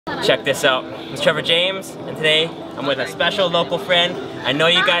Check this out. It's Trevor James, and today I'm with a special local friend. I know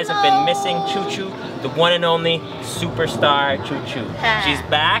you guys have been missing Choo Choo, the one and only superstar Choo Choo. She's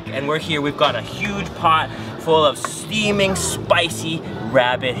back, and we're here. We've got a huge pot full of steaming, spicy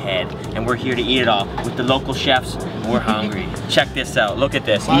rabbit head, and we're here to eat it all with the local chefs. We're hungry. Check this out. Look at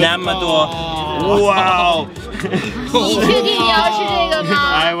this. 那么多. Wow. 你确定你要吃这个吗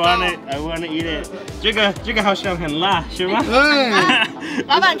I want to eat it. 这个好像很辣，是吗？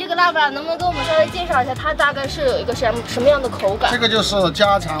老板，这个辣不辣？能不能跟我们稍微介绍一下，它大概是有一个什么样的口感？这个就是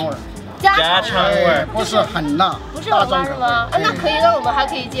家常味儿，家常味，不是很辣，不是很辣是吗？那可以，那我们还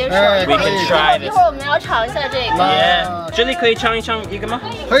可以接受。We can try this. 一会儿我们要尝一下这个。这里可以尝一尝一个吗？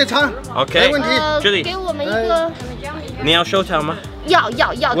可以尝 OK， 没问题。这里给我们一个。你要收条吗？要。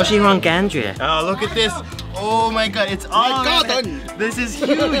我喜欢感觉。Oh, look at this. Oh my god, it's all garden. This is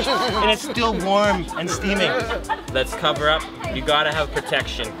huge and it's still warm and steaming. Let's cover up. You gotta have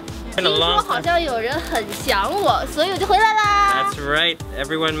protection. 听说好像有人很想我，所以我就回来啦。 That's right.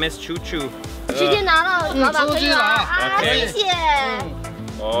 Everyone miss Choo Choo. 直接拿了，老板可以吗？啊，谢谢。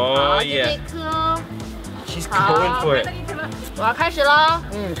Oh yeah. 这颗。 She's going for it. 我要开始了。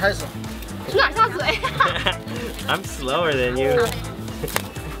开始。吃哪下嘴 I'm slower than you.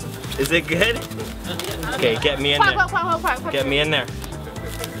 Is it good? Okay, get me in there. 快 Get me in there.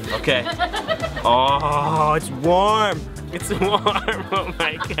 Okay. Oh, it's warm. It's warm. Oh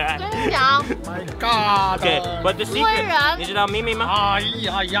my god. 真香 My God. Okay, but the secret. 你知道秘密吗？哎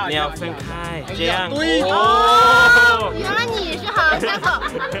呀，你要分开，这样。对。哦，原来你是好下口。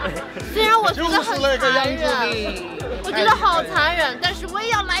虽然我觉得很残忍，我觉得好残忍，但是我也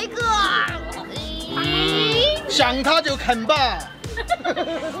要来一个。想他就啃吧。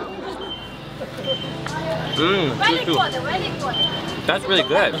Choo Choo. That's really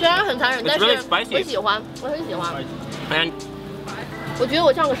good. 虽然很残忍，但是 really spicy. 我喜欢，我很喜欢。 And 我觉得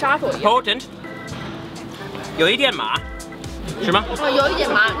我像个杀手一样。 potent. 有一点麻，是吗？有一点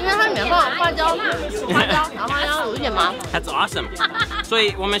麻，因为它里面放花椒，然后花椒有一点麻。That's awesome. 所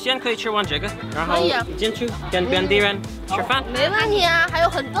以我们先可以吃完这个，然后进去跟本地人吃饭。没问题啊，还有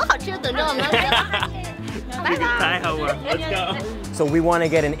很多好吃的等着我们。拜拜。太好玩 Let's go. So we want to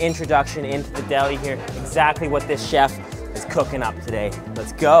get an introduction into the deli here. Exactly what this chef is cooking up today.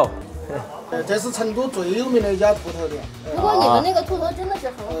 Let's go. 这是成都最有名的一家兔头店。不过你们那个兔头真的是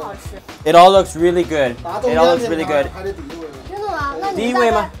很好吃。 It all looks really good. It all looks really good. 真的吗？那第一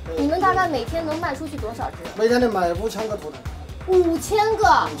位吗？你们大概每天能卖出去多少只？每天能卖5000个兔头。 5000个。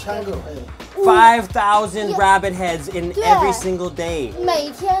5000个，哎。5,000 rabbit heads in every single day. 每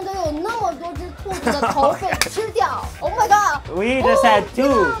天都有那么多只兔子的头被吃掉。Oh my god. We just had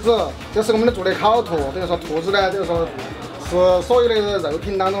 2. 这是我们的做的烤兔，等于说兔子呢，等于说是所有的肉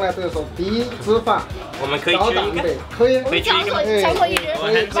品当中呢，等于说低脂肪、高蛋白，可以。可以吃一个吗？抢过一只。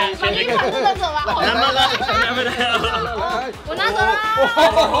把你看着走吧。我拿走了。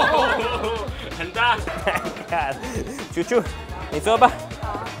很大。Choo Choo， 你坐吧。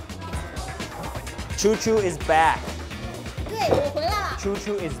Choo Choo is back. 对，我回来了。 Choo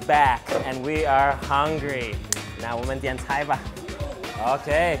Choo is back, and we are hungry. 那我们点菜吧。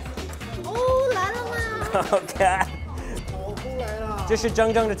OK。哦，来了吗 OK。这是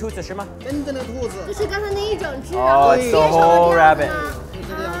真正的兔子是吗？真正的兔子。这是刚才那一整只。Oh, it's the whole rabbit. 啊，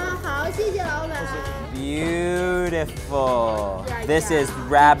好，谢谢老板。 Beautiful. This is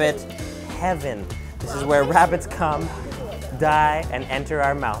rabbit heaven. This is where rabbits come, die, and enter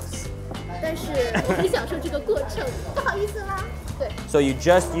our mouths. 但是我很享受这个过程，不好意思啦。对。 So you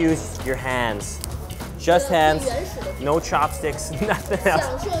just use your hands. Just hands. No chopsticks. Nothing else.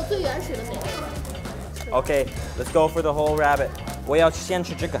 享受最原始的美味。 Okay, let's go for the whole rabbit. 我要先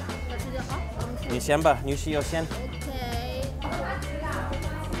吃这个。要吃就好，我们吃。你先吧，女士优先。 OK。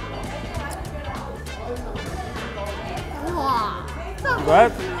哇，这么好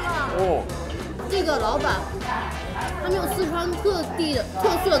吃啊！哦。这个老板，他们有四川特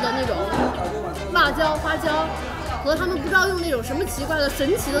色的那种辣椒、花椒，和他们不知道用那种什么奇怪的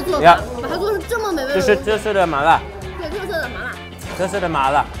神奇的做法，把它做成这么美味的。这是特色的麻辣。对，特色的麻辣。特色的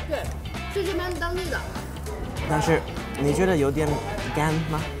麻辣。对，是这边当地的。但是你觉得有点干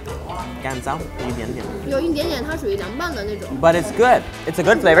吗？干燥，一点点。有一点点，它属于凉拌的那种。But it's good. It's a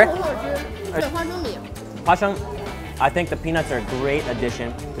good flavor. 很好吃。对，花生米。花生 I think the peanuts are a great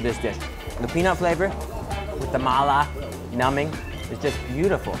addition to this dish. The peanut flavor with the mala, numbing, is just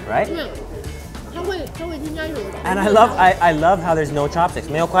beautiful, right? 它会添加一种。And I love how there's no chopsticks.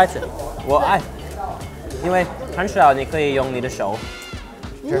 没有筷子，我爱，因为很少你可以用你的手。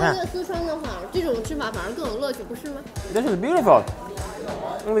如果在四川的话，这种吃法反而更有乐趣，不是吗 This is beautiful.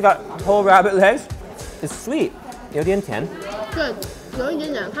 We got whole rabbit legs. It's sweet. 有点甜。对，有一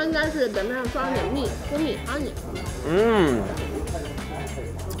点点，它应该是表面上刷了点蜜，蜂蜜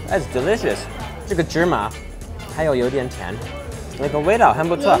honey。That's delicious。这个芝麻还有点甜，那个味道很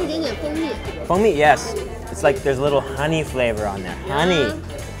不错。有一点点蜂蜜。蜂蜜 yes。It's like there's a little honey flavor on there. Honey。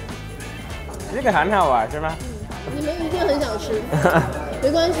这个很好玩是吗？你们一定很想吃，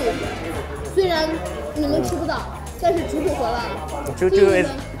没关系。虽然你们吃不到，但是楚楚回来了。Choo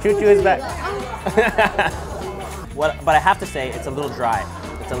is back. But I have to say, it's a little dry.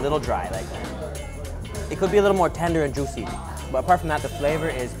 It's a little dry. Like it could be a little more tender and juicy. But apart from that, the flavor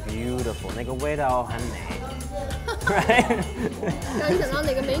is beautiful. 那个味道很美。Right? 让你想到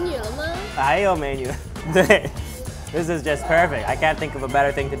哪个美女了吗？还有美女。对。This is just perfect. I can't think of a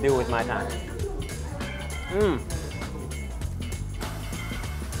better thing to do with my time.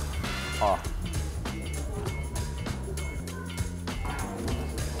 哦。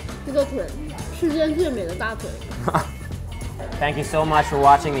这个腿，世间最美的大腿。Thank you so much for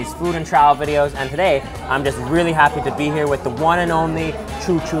watching these food and travel videos, and today I'm just really happy to be here with the one and only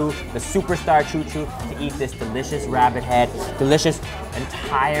Choo Choo, the superstar Choo Choo, to eat this delicious rabbit head, delicious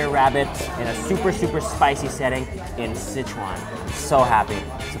entire rabbit in a super spicy setting in Sichuan. So happy.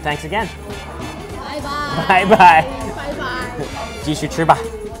 So thanks again. Bye bye. Bye bye. Bye bye. 继续吃吧。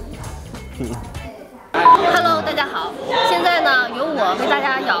Hello， 大家好，现在呢由我为大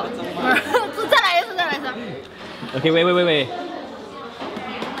家舀，不是，再来一次。OK， 喂，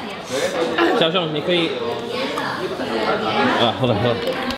小宋，你可以，好了。